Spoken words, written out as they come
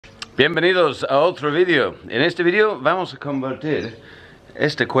Bienvenidos a otro vídeo. En este vídeo vamos a convertir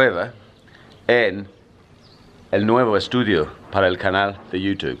esta cueva en el nuevo estudio para el canal de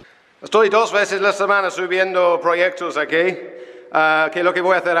YouTube. Estoy 2 veces a la semana subiendo proyectos aquí, que lo que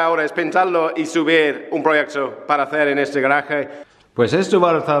voy a hacer ahora es pintarlo y subir un proyecto para hacer en este garaje. Pues esto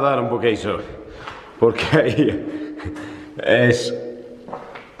va a tardar un poquito, porque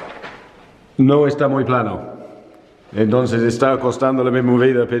no está muy plano. Entonces está costando la misma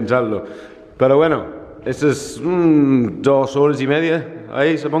vida pintarlo. Pero bueno, esto es 2 horas y media,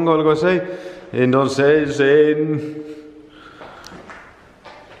 ahí supongo, algo así. Entonces en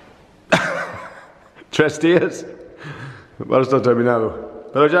 3 días va a estar terminado.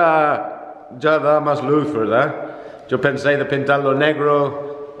 Pero ya da más luz, ¿verdad? Yo pensé de pintarlo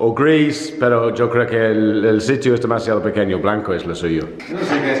negro o gris, pero yo creo que el sitio es demasiado pequeño, blanco es lo suyo. No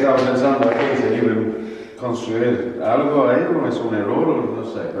sé qué estaba pensando aquí, si iba construir algo ahí, o es un error, no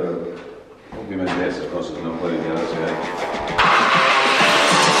sé, pero obviamente esas cosas no pueden quedarse ahí.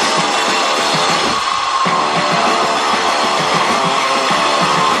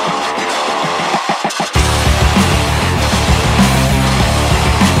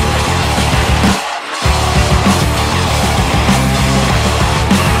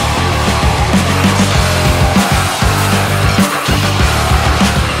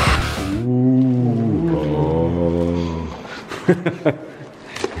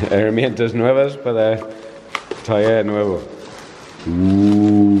 Herramientas nuevas para taller nuevo.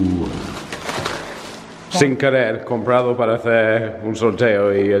 Sin querer, comprado para hacer un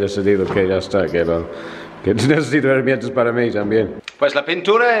sorteo y he decidido que ya está, que necesito herramientas para mí también. Pues la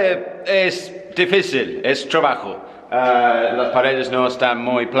pintura es difícil, es trabajo. Las paredes no están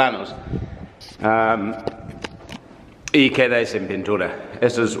muy planos. Y queda sin pintura.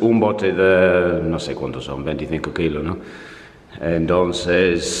 Este es un bote de, no sé cuántos son, 25 kilos, ¿no?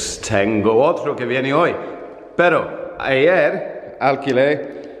 Entonces tengo otro que viene hoy. Pero ayer alquilé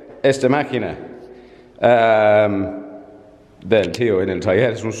esta máquina del tío en el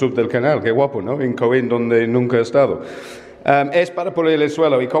taller. Es un sub del canal, qué guapo, ¿no? En Coín, donde nunca he estado. Es para pulir el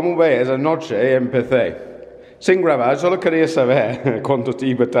suelo y como ves, anoche empecé. Sin grabar, solo quería saber cuánto te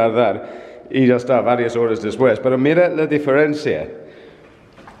iba a tardar. Y ya está, varias horas después. Pero mira la diferencia.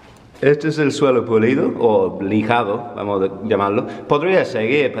 Este es el suelo pulido, o lijado, vamos a llamarlo. Podría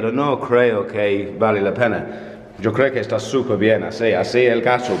seguir, pero no creo que vale la pena. Yo creo que está súper bien así. Así el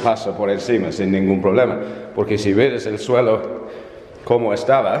gaso pasa por encima sin ningún problema. Porque si ves el suelo como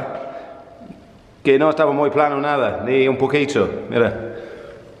estaba, que no estaba muy plano nada, ni un poquito, mira.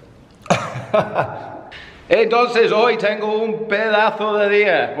 Entonces hoy tengo un pedazo de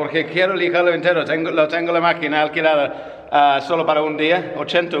día, porque quiero lijarlo entero. Tengo la máquina alquilada solo para un día,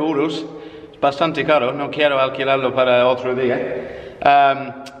 80 euros. Es bastante caro, no quiero alquilarlo para otro día.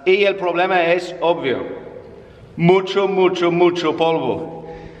 Y el problema es obvio. Mucho polvo.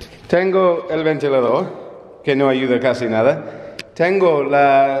 Tengo el ventilador, que no ayuda casi nada. Tengo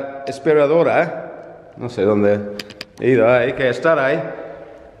la aspiradora, no sé dónde he ido ahí, que está ahí.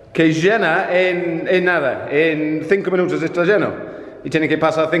 Que llena en nada, en 5 minutos está lleno. Y tiene que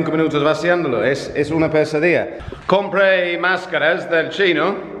pasar 5 minutos vaciándolo, es una pesadilla. Compré máscaras del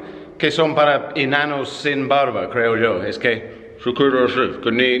chino, que son para enanos sin barba, creo yo. Es que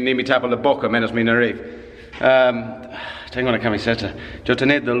ni me tapa la boca, menos mi nariz. Tengo una camiseta. Yo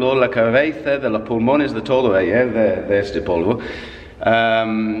tenía dolor la cabeza, de los pulmones, de todo ayer, de este polvo.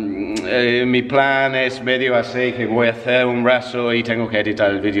 Mi plan es medio así, que voy a hacer un raso y tengo que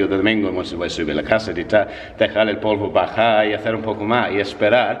editar el vídeo de domingo. Entonces voy a subir a la casa, editar, dejar el polvo bajar y hacer un poco más y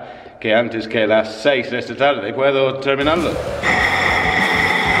esperar que antes que las 6 de esta tarde puedo terminarlo.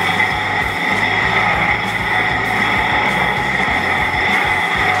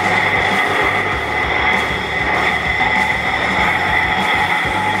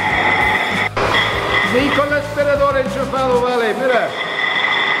 Ni con el aspirador enchufado, vale, mira.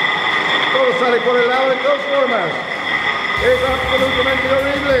 Todo sale por el lado de 2 formas. Es absolutamente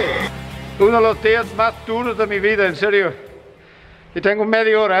horrible. Uno de los días más duros de mi vida, en serio. Y tengo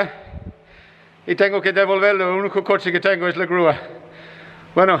media hora. Y tengo que devolverlo. El único coche que tengo es la grúa.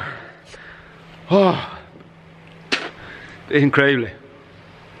 Bueno. Es increíble.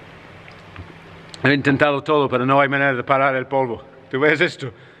 He intentado todo, pero no hay manera de parar el polvo. ¿Tú ves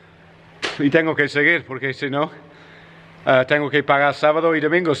esto? Y tengo que seguir, porque si no, tengo que pagar sábado y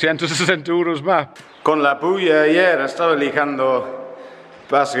domingo 160 euros más. Con la bulla ayer estaba lijando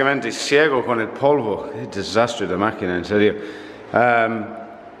básicamente ciego con el polvo. Es desastre de máquina, en serio.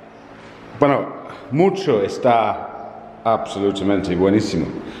 Bueno, mucho está absolutamente buenísimo.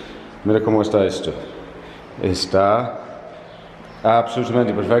 Mira cómo está esto. Está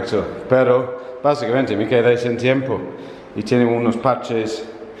absolutamente perfecto, pero básicamente me quedé sin tiempo y tiene unos parches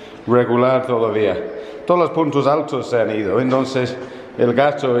regular todavía. Todos los puntos altos se han ido, entonces el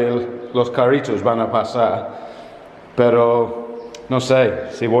gato y los carritos van a pasar, pero no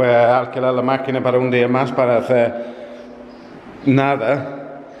sé si voy a alquilar la máquina para un día más para hacer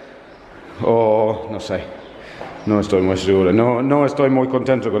nada o no sé. No estoy muy seguro, no estoy muy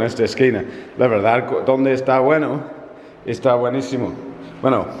contento con esta esquina. La verdad, donde está bueno, está buenísimo.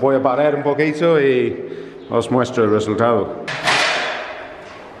 Bueno, voy a parar un poquito y os muestro el resultado.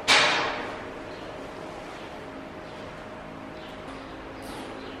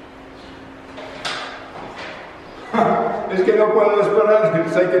 Es que no puedo esperar,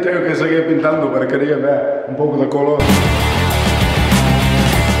 sé que tengo que seguir pintando, pero quería ver un poco de color.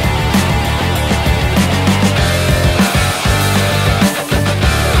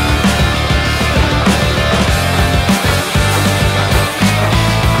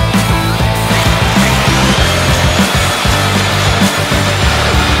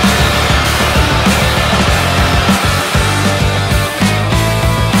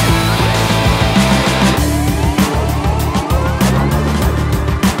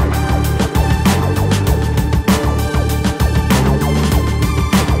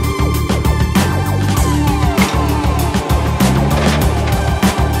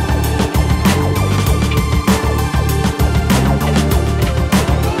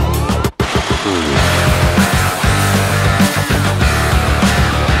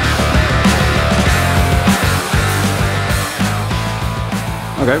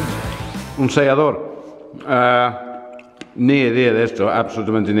 Ok, un sellador. Ni idea de esto,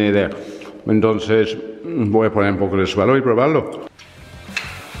 absolutamente ni idea. Entonces voy a poner un poco de suelo y probarlo.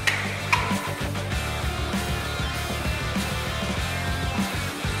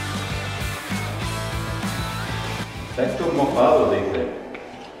 Efecto mojado, dice.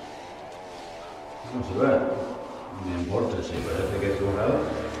 No se ve. No me importa si parece que es mojado.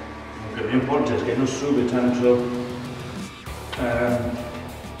 Lo que me importa es que no sube tanto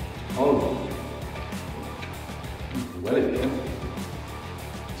polvo. Huele bien.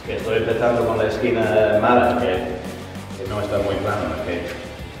 Es que estoy empezando con la esquina mala, que no está muy plana, que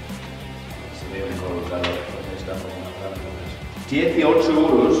sería mejor usarlo, porque está muy plana. 18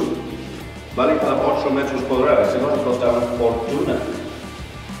 euros vale cada 8 metros cuadrados, se nos ha costado una fortuna.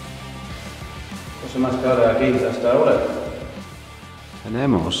 Cosa más cara aquí hasta ahora.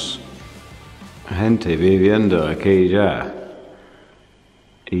 Tenemos gente viviendo aquí ya.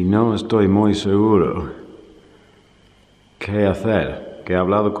 Y no estoy muy seguro qué hacer, que he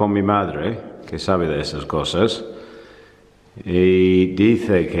hablado con mi madre, que sabe de esas cosas, y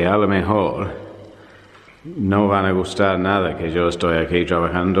dice que a lo mejor no van a gustar nada que yo estoy aquí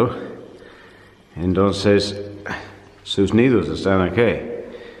trabajando. Entonces, sus nidos están aquí.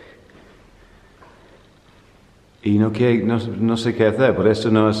 Y no sé qué hacer, por eso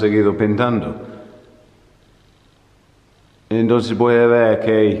no he seguido pintando. Entonces voy a ver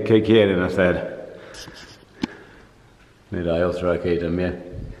qué quieren hacer. Mira, hay otro aquí también.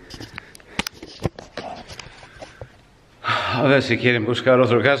 A ver si quieren buscar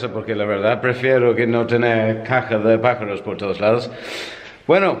otra casa, porque la verdad prefiero que no tener caja de pájaros por todos lados.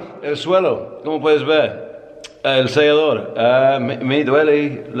 Bueno, el suelo, como puedes ver, el sellador, me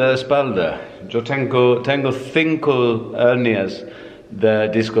duele la espalda. Yo tengo 5 hernias de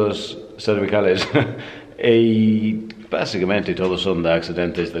discos cervicales y básicamente todos son de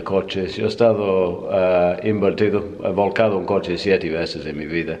accidentes de coches. Yo he estado volcado un coche 7 veces en mi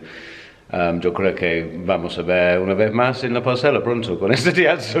vida. Yo creo que vamos a ver una vez más en la parcela pronto con este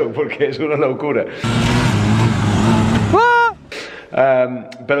teatro, porque es una locura.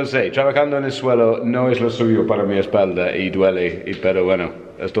 Pero sí, trabajando en el suelo no es lo suyo para mi espalda y duele, pero bueno,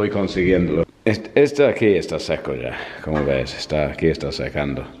 estoy consiguiéndolo. Este aquí está seco ya, como ves, aquí está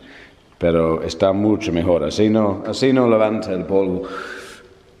secando. Pero está mucho mejor, así no levanta el polvo.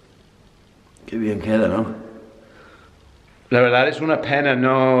 Qué bien queda, ¿no? La verdad es una pena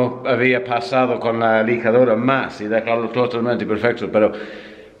no había pasado con la lijadora más y dejarlo totalmente perfecto, pero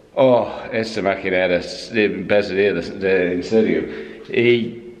esta máquina era pesadilla en serio.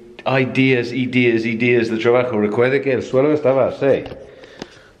 Y hay días y días y días de trabajo. Recuerde que el suelo estaba así.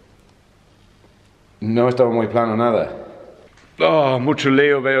 No estaba muy plano nada. Mucho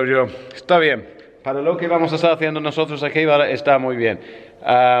lío veo yo. Está bien. Para lo que vamos a estar haciendo nosotros aquí está muy bien.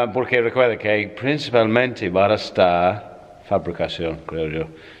 Porque recuerde que principalmente va a estar fabricación, creo yo.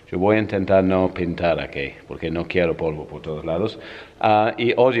 Yo voy a intentar no pintar aquí, porque no quiero polvo por todos lados.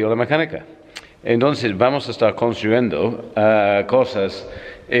 Y odio la mecánica. Entonces vamos a estar construyendo cosas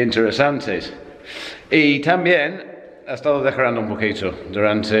interesantes. Y también he estado dejando un poquito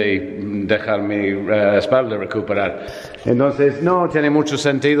durante dejar mi espalda recuperar. Entonces no tiene mucho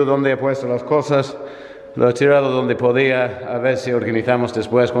sentido dónde he puesto las cosas. Lo he tirado donde podía, a ver si organizamos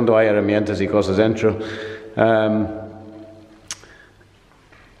después cuando hay herramientas y cosas dentro.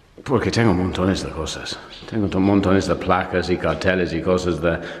 Porque tengo montones de cosas. Tengo montones de placas y carteles y cosas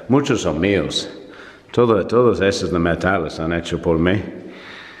muchos son míos. Todos esos de metal están hechos por mí.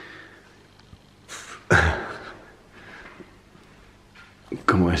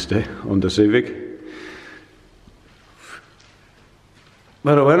 Como este, Honda Civic.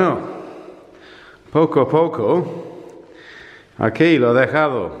 Pero bueno, poco a poco, aquí lo he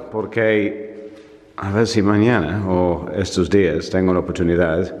dejado, porque a ver si mañana o estos días tengo la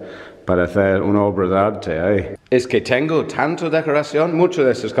oportunidad para hacer una obra de arte ahí. Es que tengo tanta decoración, muchos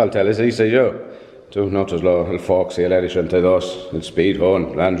de esos carteles hice yo. Tú notas el Fox y el R32, el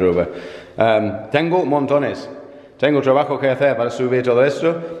Speedhorn, Land Rover. Tengo montones. Tengo trabajo que hacer para subir todo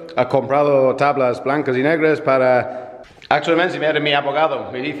esto. He comprado tablas blancas y negras para... Actualmente mi abogado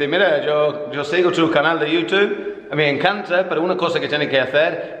me dice, mira, yo sigo tu canal de YouTube, me encanta, pero una cosa que tiene que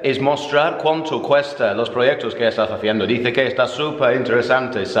hacer es mostrar cuánto cuesta los proyectos que estás haciendo. Dice que está súper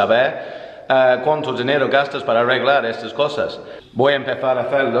interesante saber cuánto dinero gastas para arreglar estas cosas. Voy a empezar a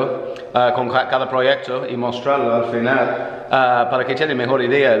hacerlo con cada proyecto y mostrarlo al final para que tengan mejor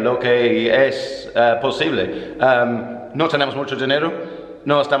idea de lo que es posible. No tenemos mucho dinero,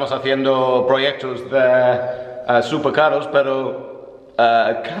 no estamos haciendo proyectos super caros, pero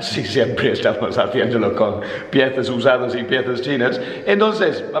casi siempre estamos haciéndolo con piezas usadas y piezas chinas.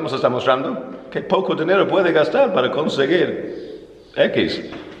 Entonces, vamos a estar mostrando que poco dinero puede gastar para conseguir X.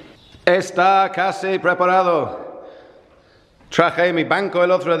 Está casi preparado. Traje mi banco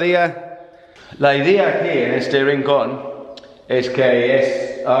el otro día. La idea aquí en este rincón es que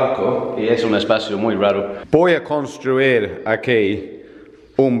es arco y es un espacio muy raro. Voy a construir aquí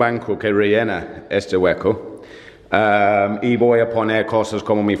un banco que rellena este hueco. Y voy a poner cosas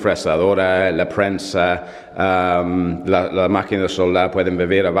como mi fresadora, la prensa, la máquina de soldar, pueden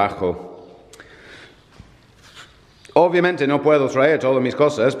vivir abajo. Obviamente no puedo traer todas mis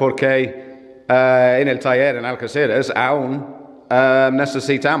cosas porque en el taller en Alcaceres aún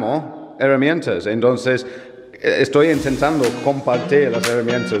necesitamos herramientas. Entonces estoy intentando compartir las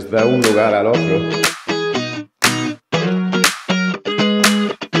herramientas de un lugar al otro.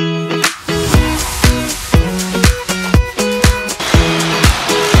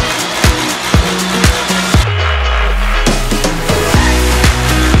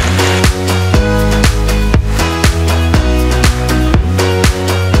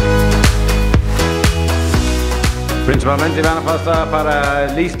 Principalmente van a pasar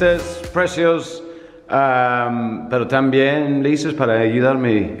para listas, precios, pero también listas para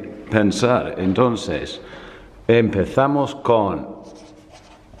ayudarme a pensar. Entonces, empezamos con...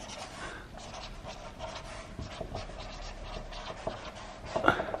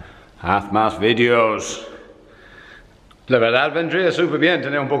 Haz más vídeos. La verdad vendría súper bien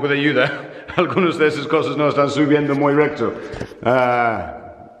tener un poco de ayuda. Algunas de esas cosas no están subiendo muy recto.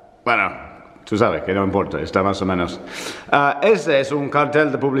 Bueno... Tú sabes que no importa, está más o menos. Este es un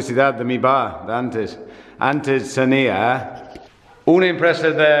cartel de publicidad de mi bar de antes. Antes tenía una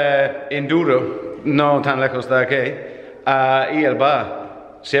empresa de enduro, no tan lejos de aquí, y el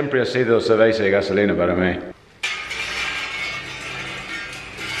bar siempre ha sido cerveza y gasolina para mí.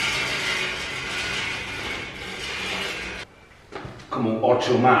 Como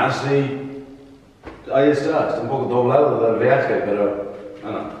 8 más y ahí está un poco doblado del viaje, pero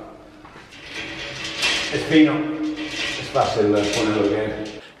bueno. Es fino, es fácil ponerlo bien.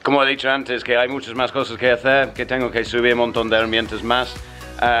 Como he dicho antes, que hay muchas más cosas que hacer, que tengo que subir un montón de herramientas más.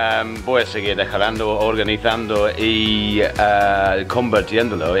 Voy a seguir dejando, organizando y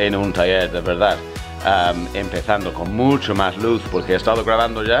convirtiéndolo en un taller de verdad. Empezando con mucho más luz, porque he estado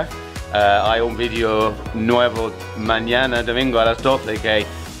grabando ya. Hay un vídeo nuevo mañana, domingo a las 12, que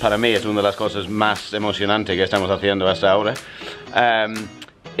para mí es una de las cosas más emocionantes que estamos haciendo hasta ahora.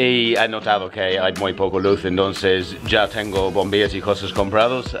 Y he notado que hay muy poco luz, entonces ya tengo bombillas y cosas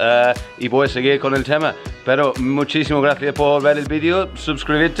comprados y voy a seguir con el tema. Pero muchísimas gracias por ver el vídeo,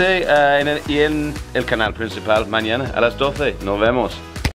 suscríbete en el canal principal mañana a las 12. Nos vemos.